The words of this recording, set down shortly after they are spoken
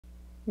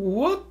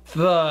What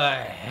the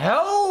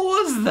hell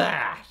was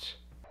that?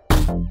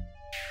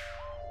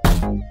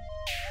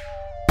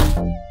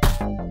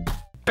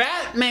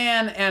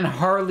 Batman and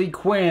Harley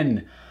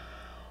Quinn.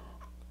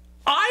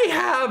 I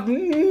have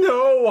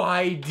no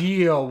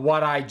idea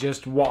what I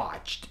just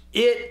watched.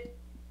 It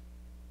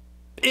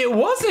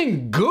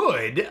wasn't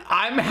good.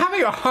 I'm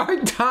having a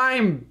hard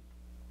time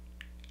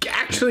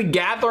actually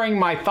gathering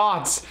my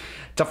thoughts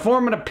to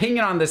form an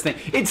opinion on this thing.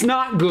 It's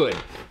not good.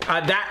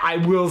 That I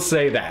will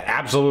say that.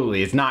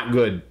 Absolutely, it's not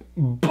good.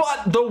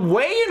 But the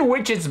way in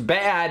which it's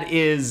bad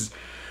is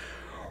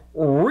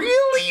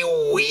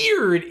really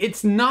weird.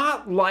 It's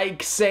not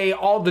like, say,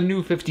 all the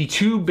New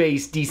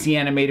 52-based DC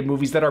animated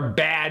movies that are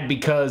bad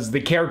because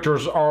the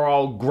characters are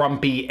all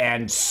grumpy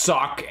and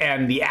suck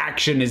and the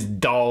action is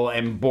dull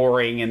and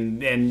boring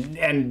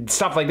and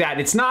stuff like that.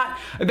 It's not...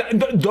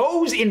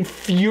 Those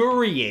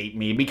infuriate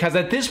me because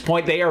at this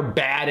point they are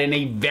bad in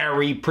a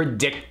very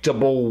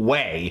predictable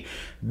way.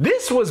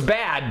 This was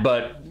bad,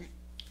 but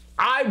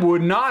I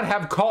would not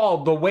have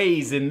called the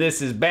ways in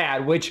this is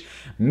bad, which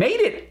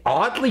made it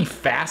oddly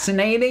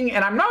fascinating.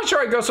 And I'm not sure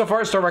I'd go so far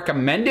as to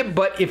recommend it,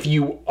 but if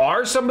you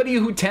are somebody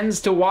who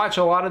tends to watch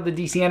a lot of the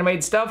DC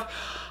animated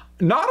stuff,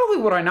 not only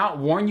would I not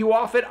warn you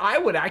off it, I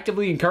would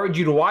actively encourage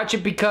you to watch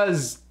it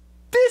because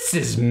this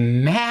is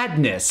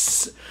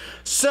madness.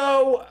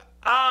 So,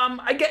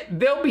 I get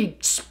there'll be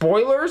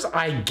spoilers,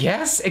 I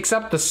guess,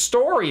 except the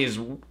story is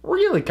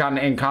really kind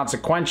of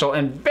inconsequential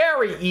and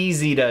very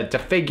easy to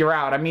figure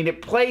out. I mean,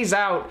 it plays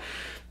out,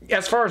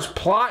 as far as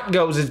plot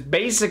goes, it's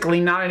basically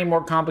not any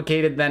more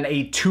complicated than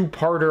a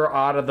two-parter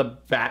out of the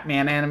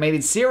Batman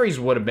animated series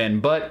would have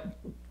been, but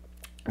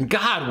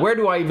God, where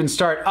do I even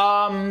start?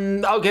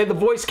 Okay, the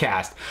voice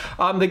cast.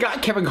 They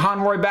got Kevin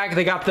Conroy back.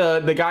 They got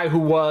the guy who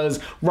was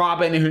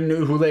Robin,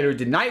 who later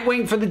did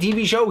Nightwing for the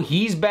TV show.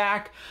 He's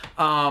back.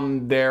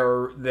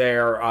 Their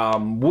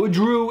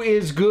Woodrue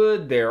is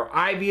good. Their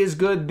Ivy is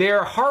good.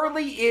 Their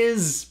Harley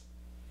is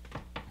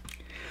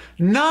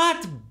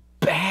not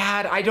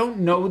bad. I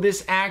don't know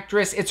this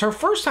actress. It's her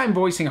first time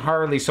voicing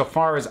Harley so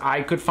far as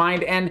I could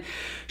find, and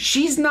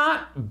she's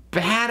not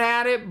bad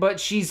at it, but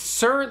she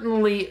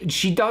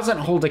doesn't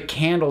hold a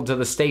candle to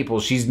the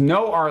staples. She's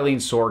no Arlene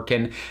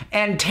Sorkin,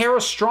 and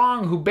Tara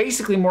Strong, who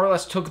basically more or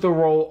less took the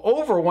role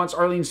over once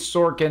Arlene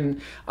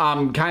Sorkin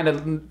kind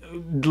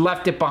of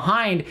left it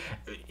behind,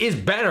 is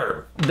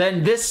better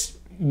than this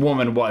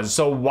woman was.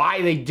 So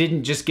why they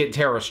didn't just get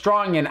Tara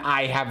Strong in,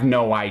 I have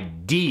no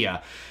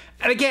idea.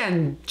 And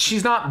again,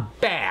 she's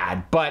not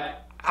bad,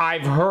 but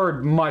I've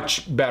heard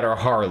much better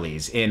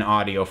Harleys in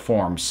audio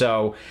form.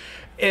 So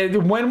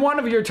when one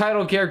of your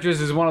title characters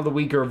is one of the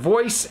weaker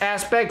voice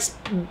aspects,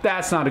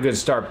 that's not a good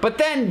start. But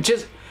then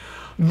just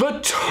the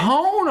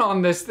tone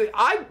on this thing,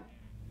 I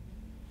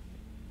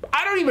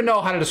don't even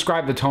know how to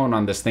describe the tone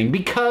on this thing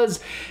because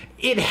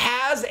it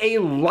has a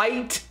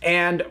light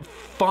and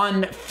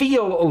fun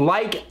feel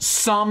like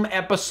some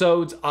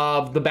episodes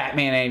of the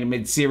Batman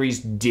animated series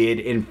did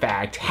in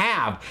fact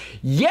have.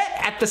 Yet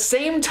at the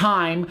same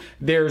time,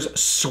 there's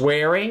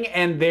swearing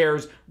and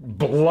there's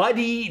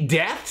bloody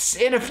deaths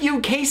in a few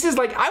cases.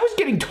 Like, I was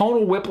getting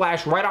tonal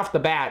whiplash right off the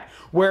bat,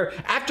 where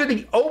after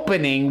the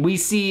opening, we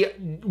see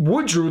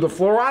Woodrue, the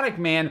Floronic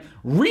Man,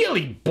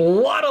 really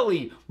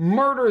bloodily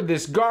murder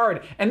this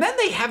guard. And then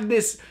they have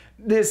this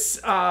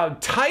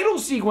title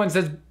sequence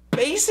that's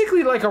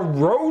basically like a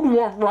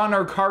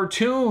Roadrunner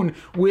cartoon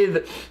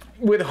with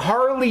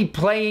Harley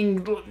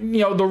playing, you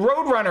know, the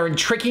Roadrunner and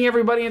tricking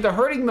everybody into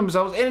hurting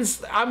themselves.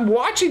 And I'm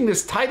watching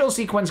this title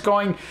sequence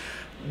going,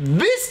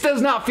 this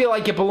does not feel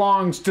like it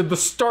belongs to the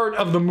start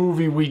of the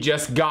movie we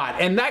just got.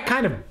 And that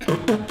kind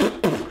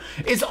of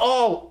is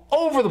all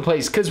over the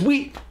place because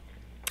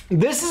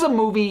this is a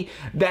movie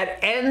that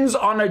ends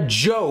on a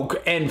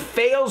joke and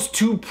fails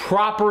to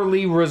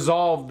properly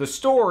resolve the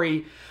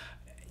story.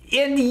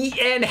 In the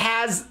end,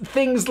 has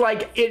things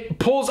like it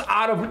pulls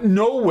out of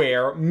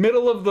nowhere,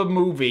 middle of the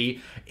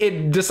movie.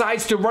 It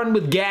decides to run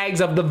with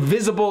gags of the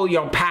visible, you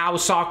know, pow,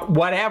 sock,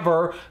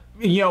 whatever,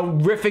 you know,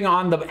 riffing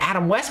on the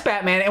Adam West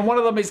Batman, and one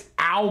of them is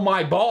 "Ow,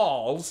 my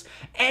balls."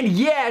 And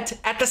yet,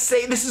 this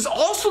is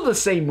also the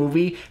same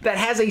movie that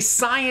has a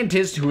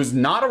scientist who is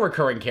not a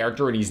recurring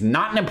character, and he's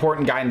not an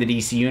important guy in the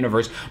DC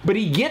universe, but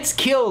he gets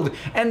killed,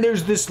 and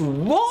there's this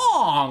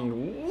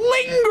long,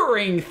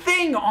 lingering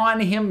thing on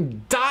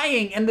him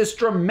dying, and this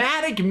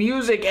dramatic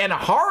music, and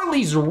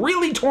Harley's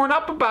really torn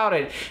up about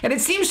it, and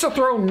it seems to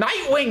throw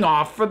Nightwing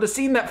off for the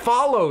scene that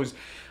follows.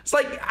 It's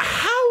like,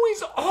 how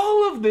is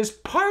all of this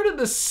part of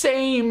the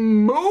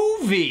same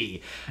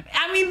movie?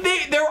 I mean,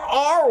 there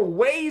are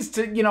ways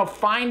to, you know,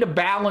 find a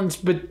balance,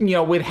 but, you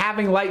know, with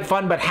having light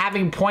fun, but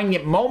having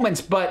poignant moments,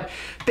 but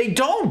they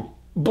don't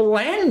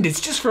blend.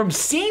 It's just from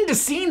scene to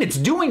scene. It's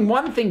doing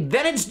one thing,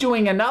 then it's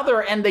doing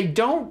another, and they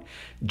don't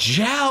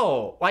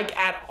gel, like,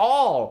 at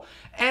all.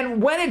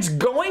 And when it's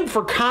going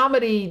for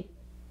comedy,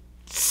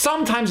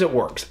 sometimes it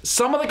works.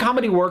 Some of the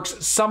comedy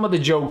works, some of the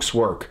jokes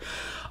work.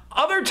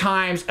 Other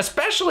times,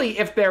 especially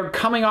if they're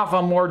coming off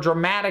a more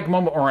dramatic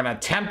moment or an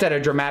attempt at a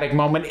dramatic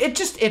moment,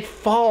 it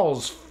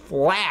falls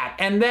flat.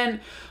 And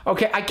then,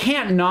 okay, I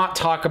can't not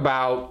talk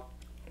about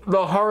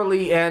the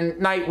Harley and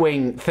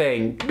Nightwing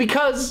thing,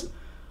 because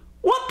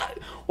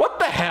what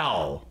the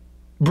hell,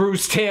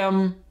 Bruce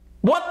Timm?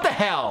 What the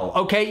hell,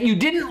 okay? You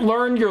didn't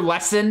learn your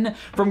lesson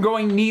from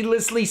going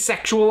needlessly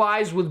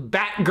sexualized with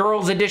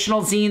Batgirl's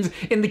additional scenes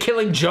in The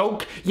Killing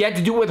Joke. You had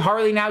to do it with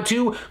Harley now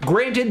too.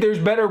 Granted, there's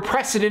better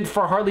precedent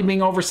for Harley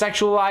being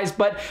over-sexualized,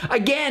 but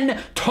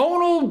again,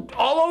 tonal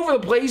all over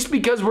the place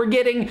because we're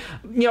getting,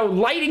 you know,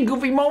 light and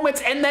goofy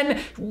moments, and then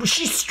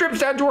she strips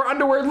down to her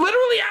underwear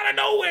literally out of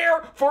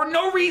nowhere for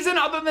no reason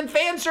other than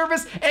fan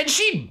service, and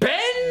she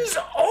bends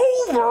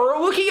over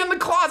looking in the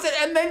closet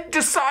and then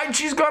decides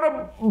she's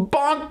gonna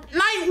bonk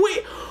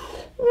Nightwing.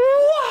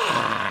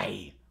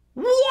 Why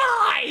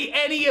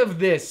any of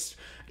this?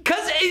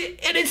 Because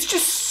it's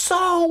just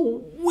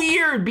so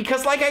weird,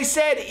 because like I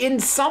said, in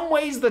some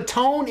ways the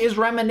tone is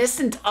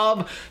reminiscent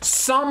of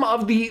some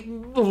of the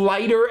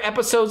lighter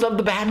episodes of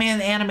the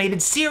Batman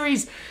animated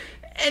series,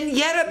 and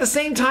yet at the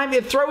same time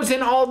it throws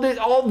in all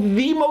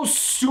the most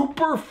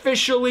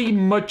superficially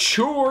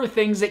mature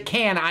things it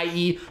can,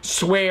 i.e.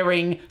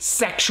 swearing,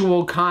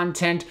 sexual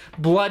content,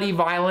 bloody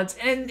violence,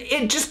 and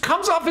it just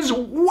comes off as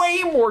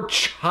way more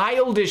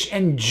childish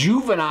and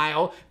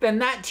juvenile than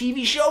that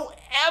TV show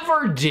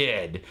ever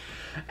did.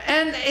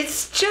 And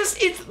it's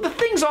the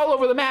things all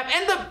over the map.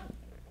 And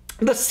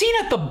the scene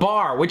at the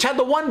bar, which had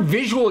the one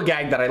visual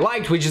gag that I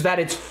liked, which is that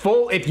it's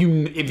full, if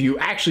you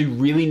actually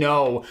really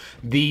know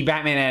the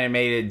Batman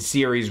animated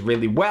series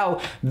really well,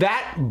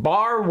 that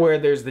bar where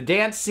there's the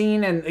dance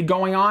scene and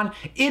going on,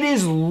 it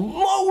is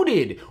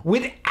loaded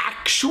with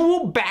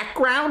actual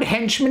background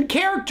henchman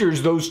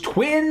characters. Those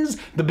twins,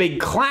 the big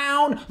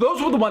clown,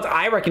 those were the ones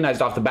I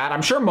recognized off the bat.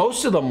 I'm sure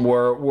most of them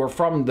were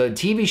from the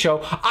TV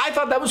show. I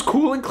thought that was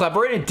cool and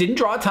clever, and it didn't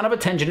draw a ton of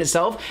attention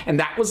itself,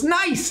 and that was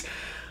nice.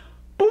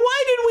 But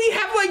why did we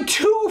have like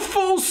 2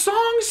 full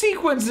song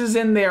sequences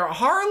in there?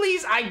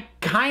 Harley's, I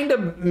kind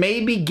of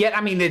maybe get,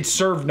 I mean, it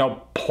served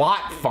no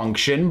plot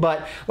function,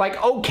 but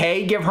like,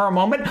 okay, give her a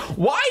moment.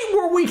 Why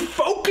were we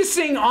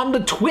focusing on the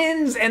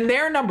twins and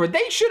their number?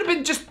 They should have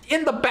been just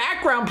in the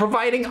background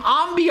providing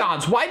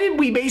ambiance. Why did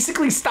we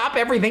basically stop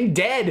everything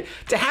dead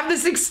to have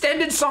this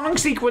extended song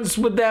sequence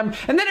with them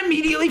and then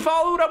immediately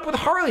follow it up with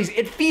Harley's?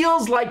 It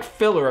feels like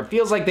filler. It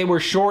feels like they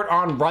were short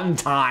on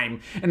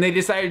runtime and they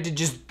decided to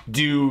just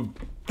do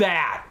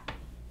that.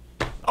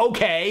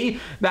 Okay,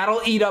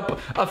 that'll eat up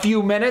a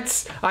few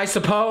minutes, I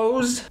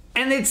suppose.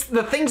 And it's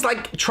the things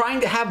like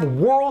trying to have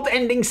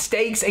world-ending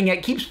stakes and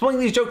yet keeps pulling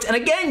these jokes. And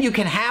again, you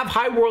can have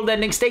high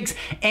world-ending stakes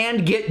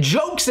and get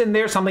jokes in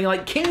there. Something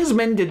like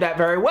Kingsman did that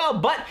very well.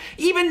 But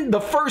even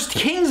the first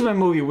Kingsman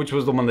movie, which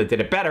was the one that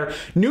did it better,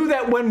 knew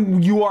that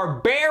when you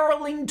are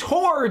barreling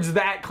towards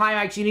that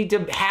climax, you need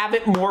to have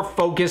it more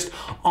focused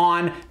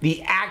on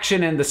the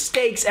action and the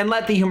stakes and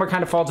let the humor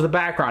kind of fall to the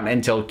background,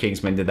 until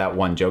Kingsman did that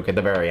one joke at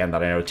the very end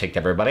that I know ticked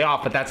everybody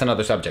off, but that's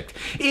another subject.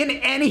 In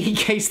any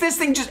case, this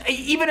thing just,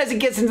 even as it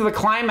gets into the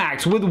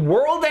climax with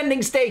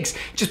world-ending stakes,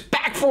 just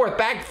back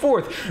forth,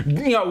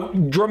 you know,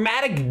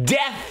 dramatic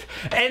death,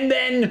 and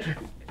then,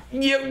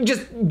 you know,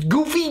 just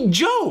goofy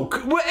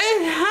joke.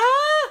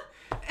 Huh?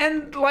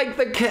 And like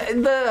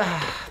the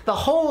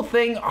whole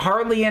thing,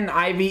 Harley and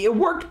Ivy, it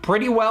worked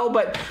pretty well,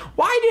 but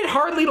why did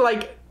Harley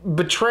like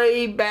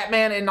betray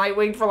Batman and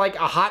Nightwing for like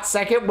a hot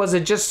second? Was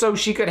it just so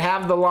she could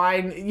have the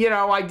line, you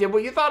know, I did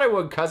what you thought I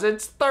would 'cause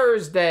it's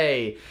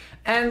Thursday?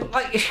 And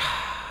like,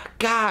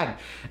 God.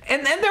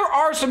 And there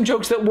are some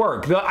jokes that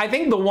work. I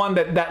think the one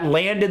that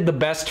landed the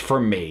best for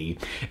me,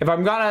 if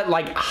I'm gonna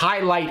like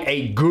highlight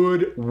a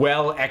good,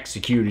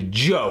 well-executed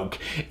joke,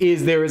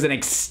 is there is an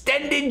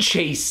extended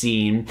chase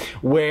scene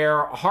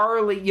where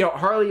Harley, you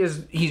know,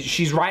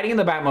 she's riding in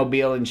the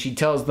Batmobile and she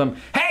tells them,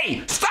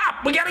 hey,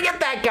 stop, we gotta get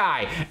that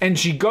guy. And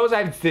she goes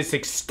out, this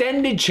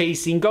extended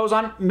chase scene goes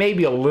on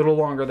maybe a little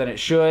longer than it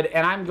should.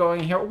 And I'm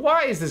going here,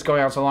 why is this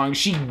going on so long?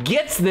 She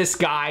gets this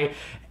guy,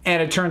 and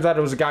it turns out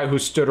it was a guy who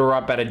stood her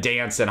up at a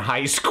dance in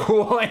high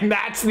school, and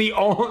that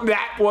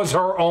was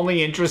her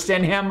only interest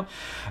in him.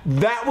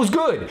 That was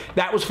good.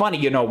 That was funny.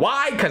 You know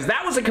why? Because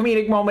that was a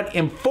comedic moment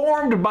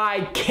informed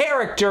by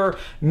character,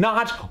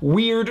 not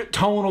weird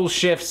tonal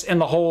shifts in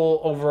the whole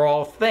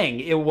overall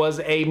thing. It was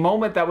a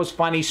moment that was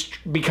funny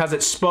because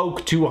it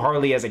spoke to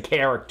Harley as a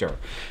character.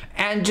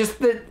 And just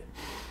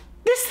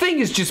this thing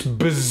is just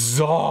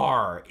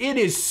bizarre. It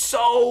is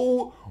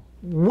so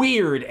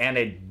weird, and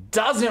it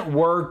doesn't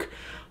work.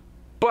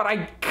 But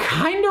I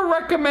kind of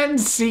recommend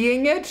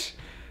seeing it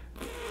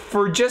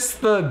for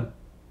just so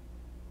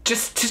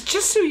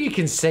you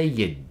can say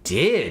you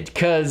did.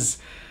 Because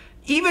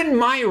even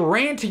my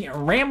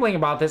rambling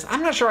about this,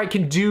 I'm not sure I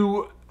can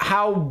do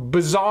how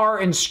bizarre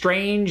and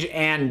strange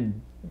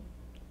and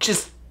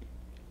just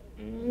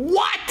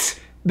what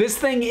this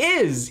thing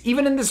is,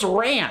 even in this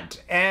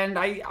rant. And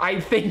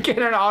I think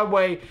in an odd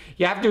way,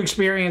 you have to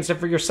experience it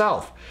for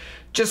yourself.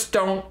 Just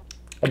don't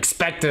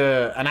expect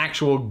an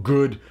actual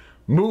good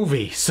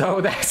movie. So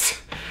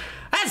that's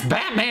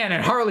Batman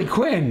and Harley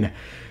Quinn.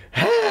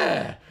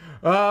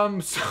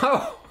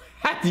 So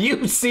Have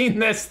you seen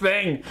this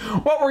thing?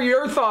 What were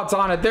your thoughts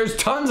on it? There's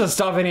tons of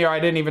stuff in here I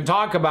didn't even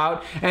talk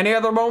about. Any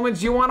other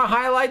moments you want to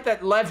highlight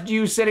that left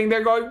you sitting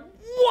there going,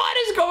 what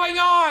is going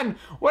on?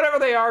 Whatever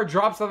they are,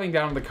 drop something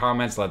down in the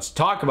comments. Let's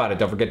talk about it.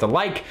 Don't forget to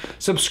like,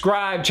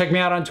 subscribe, check me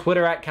out on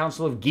Twitter at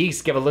Council of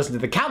Geeks. Give a listen to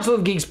the Council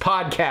of Geeks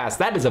podcast.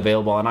 That is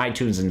available on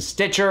iTunes and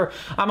Stitcher.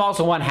 I'm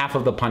also one half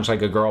of the Punch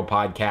Like a Girl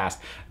podcast.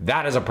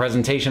 That is a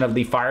presentation of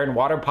the Fire and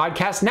Water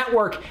Podcast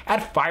Network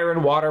at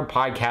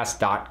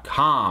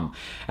fireandwaterpodcast.com.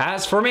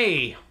 As for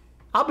me,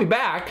 I'll be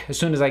back as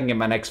soon as I can get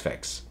my next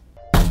fix.